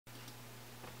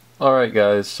Alright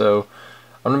guys, so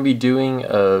I'm going to be doing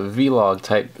a vlog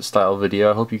type style video.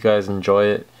 I hope you guys enjoy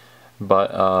it.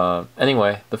 But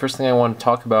anyway, the first thing I want to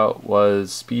talk about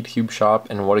was Speedcube Shop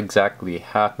and what exactly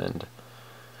happened.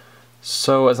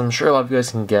 So as I'm sure a lot of you guys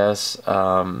can guess,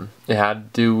 it had to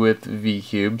do with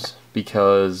V-cubes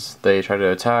because they tried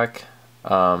to attack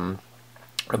about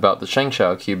the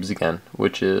Shengshao cubes again,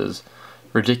 which is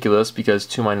ridiculous because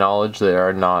to my knowledge they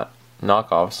are not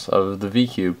knockoffs of the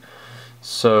V-cube.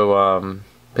 So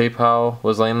PayPal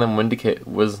was letting them win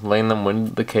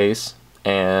the case,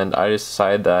 and I just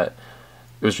decided that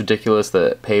it was ridiculous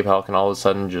that PayPal can all of a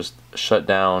sudden just shut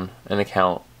down an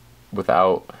account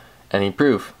without any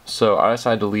proof. So I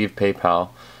decided to leave PayPal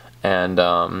and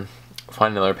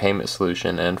find another payment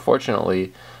solution. And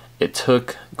fortunately, it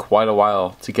took quite a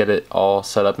while to get it all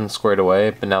set up and squared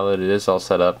away. But now that it is all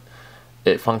set up,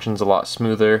 it functions a lot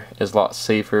smoother, is a lot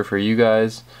safer for you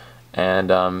guys,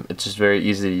 and it's just very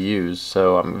easy to use.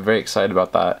 So I'm very excited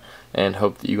about that and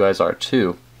hope that you guys are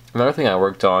too. Another thing I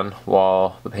worked on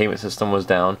while the payment system was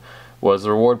down was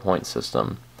the reward point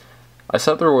system. I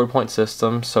set up the reward point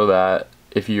system so that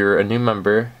if you're a new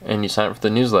member and you sign up for the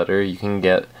newsletter, you can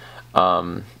get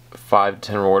 5 to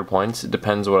 10 reward points. It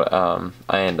depends what I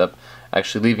end up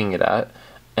actually leaving it at,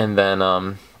 and then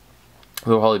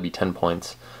it'll probably be 10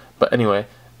 points. But anyway,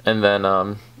 and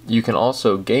then you can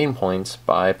also gain points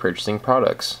by purchasing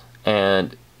products,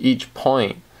 and each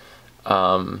point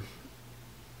can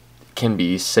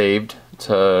be saved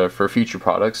for future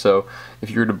products. So if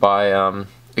you were to buy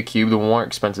a cube, the more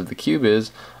expensive the cube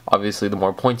is, obviously the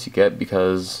more points you get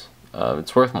because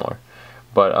it's worth more.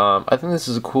 But I think this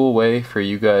is a cool way for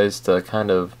you guys to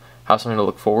kind of have something to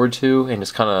look forward to and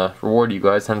just kind of reward you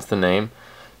guys, hence the name.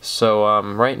 So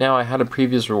right now I had a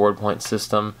previous reward point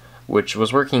system which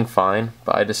was working fine,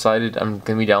 but I decided I'm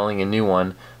going to be downloading a new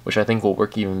one which I think will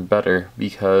work even better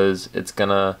because it's going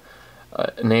to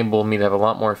enable me to have a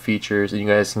lot more features, and you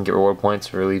guys can get reward points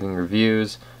for leaving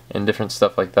reviews and different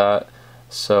stuff like that.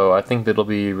 So I think that'll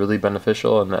be really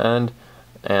beneficial in the end,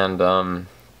 and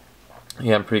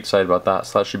yeah, I'm pretty excited about that.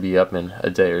 So that should be up in a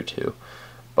day or two.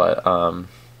 But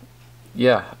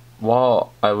yeah,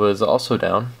 while I was also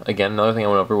down, again, another thing I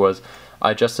went over was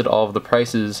I adjusted all of the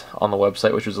prices on the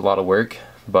website, which was a lot of work,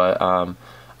 but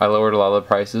I lowered a lot of the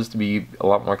prices to be a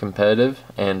lot more competitive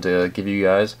and to give you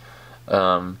guys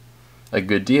a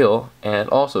good deal. And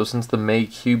also, since the May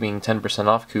Cubing 10%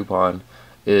 off coupon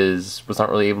was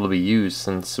not really able to be used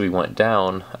since we went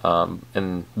down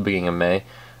in the beginning of May,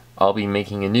 I'll be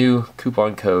making a new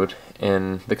coupon code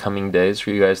in the coming days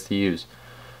for you guys to use.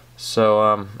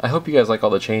 So I hope you guys like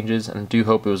all the changes and do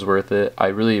hope it was worth it. I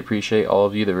really appreciate all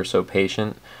of you that were so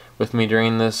patient with me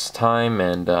during this time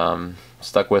and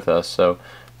stuck with us, so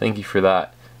thank you for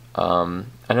that.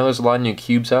 I know there's a lot of new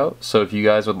cubes out, so if you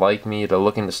guys would like me to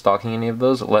look into stocking any of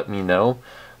those, let me know.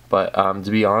 But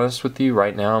to be honest with you,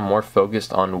 right now I'm more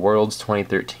focused on Worlds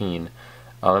 2013.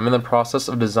 I'm in the process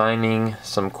of designing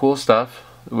some cool stuff,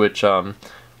 which I'll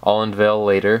unveil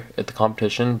later at the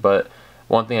competition, but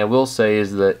one thing I will say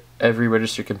is that every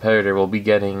registered competitor will be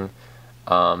getting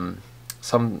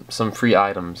some free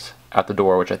items at the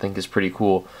door, which I think is pretty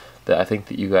cool, that I think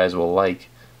that you guys will like.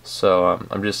 So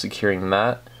I'm just securing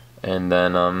that, and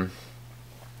then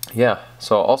yeah,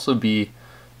 so I'll also be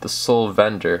the sole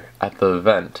vendor at the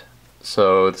event.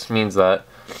 So this means that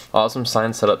I'll have some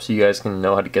signs set up so you guys can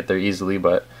know how to get there easily,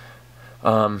 but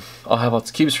I'll have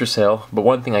lots of cubes for sale. But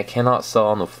one thing I cannot sell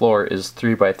on the floor is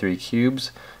 3x3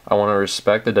 cubes. I want to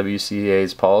respect the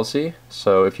WCA's policy,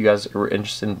 so if you guys were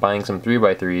interested in buying some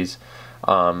 3x3s,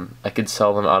 I could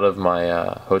sell them out of my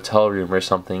hotel room or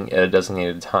something at a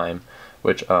designated time,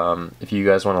 which if you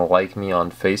guys want to like me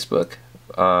on Facebook,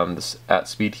 at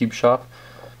Speedcube Shop,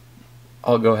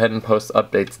 I'll go ahead and post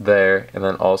updates there and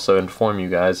then also inform you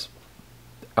guys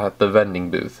at the vending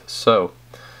booth. So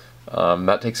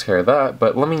that takes care of that,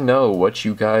 but let me know what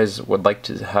you guys would like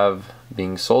to have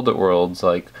being sold at Worlds.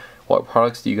 Like, what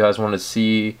products do you guys want to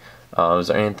see? Is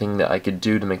there anything that I could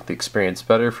do to make the experience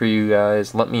better for you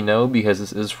guys? Let me know, because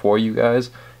this is for you guys,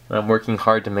 and I'm working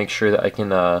hard to make sure that I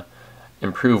can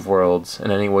improve Worlds in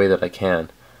any way that I can.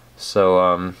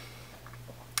 So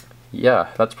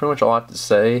yeah, that's pretty much all I have to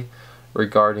say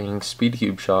regarding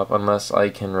Speedcube Shop, unless I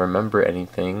can remember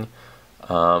anything.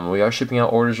 We are shipping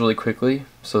out orders really quickly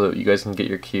so that you guys can get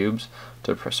your cubes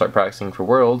to start practicing for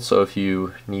Worlds. So if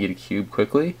you need a cube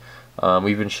quickly,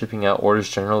 we've been shipping out orders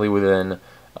generally within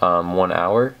 1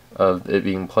 hour of it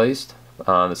being placed.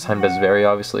 This time does vary,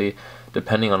 obviously,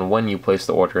 depending on when you place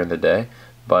the order in the day.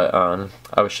 But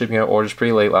I was shipping out orders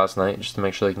pretty late last night just to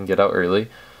make sure they can get out early.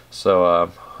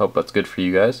 So hope that's good for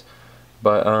you guys.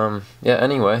 But yeah,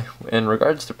 anyway, in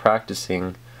regards to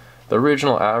practicing, the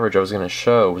original average I was going to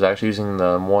show was actually using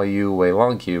the Moyu Wei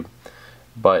Long cube,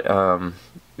 but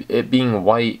it being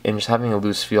white and just having a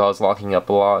loose feel, I was locking up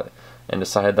a lot and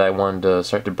decided that I wanted to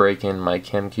start to break in my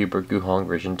Chem Cube or Guhong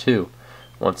version 2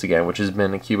 once again, which has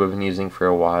been a cube I've been using for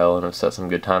a while and I've set some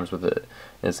good times with it.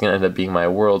 And it's going to end up being my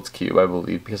Worlds cube, I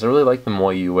believe, because I really like the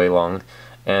Moyu Wei Long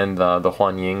and the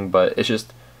Huan Ying, but it's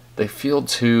just, they feel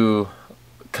too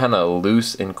kind of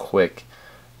loose and quick.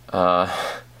 I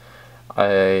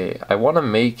want to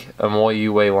make a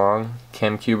Moyu Wei Long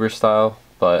Chem Cuber style,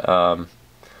 but I'm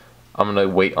gonna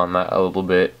wait on that a little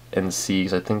bit and see,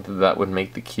 because I think that would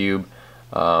make the cube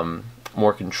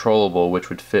more controllable, which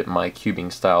would fit my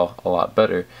cubing style a lot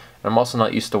better. And I'm also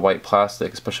not used to white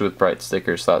plastic, especially with bright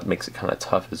stickers, so that makes it kind of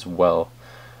tough as well.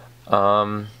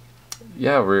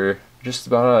 Yeah, we're just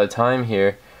about out of time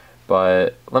here,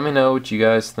 but let me know what you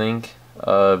guys think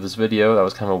of this video. That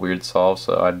was kind of a weird solve,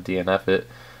 so I DNF it.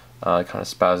 Kind of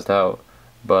spazzed out.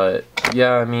 But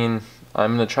yeah, I mean,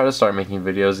 I'm going to try to start making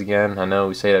videos again. I know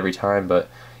we say it every time, but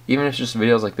even if it's just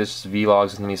videos like this, just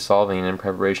vlogs with me solving in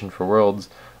preparation for Worlds,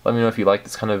 let me know if you like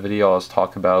this kind of video. I'll just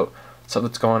talk about stuff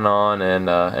that's going on, and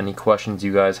any questions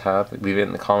you guys have, leave it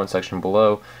in the comment section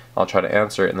below. I'll try to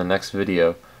answer it in the next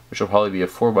video, which will probably be a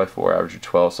 4x4 average of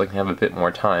 12, so I can have a bit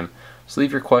more time. So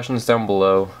leave your questions down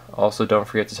below. Also, don't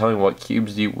forget to tell me what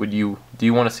cubes do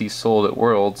you want to see sold at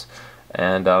Worlds,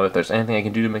 and if there's anything I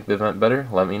can do to make the event better,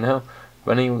 let me know.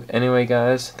 But anyway,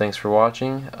 guys, thanks for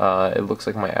watching. It looks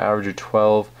like my average of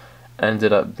 12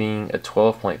 ended up being a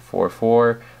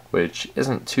 12.44, which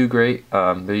isn't too great.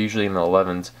 They're usually in the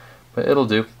 11s, but it'll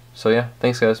do. So yeah,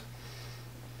 thanks, guys.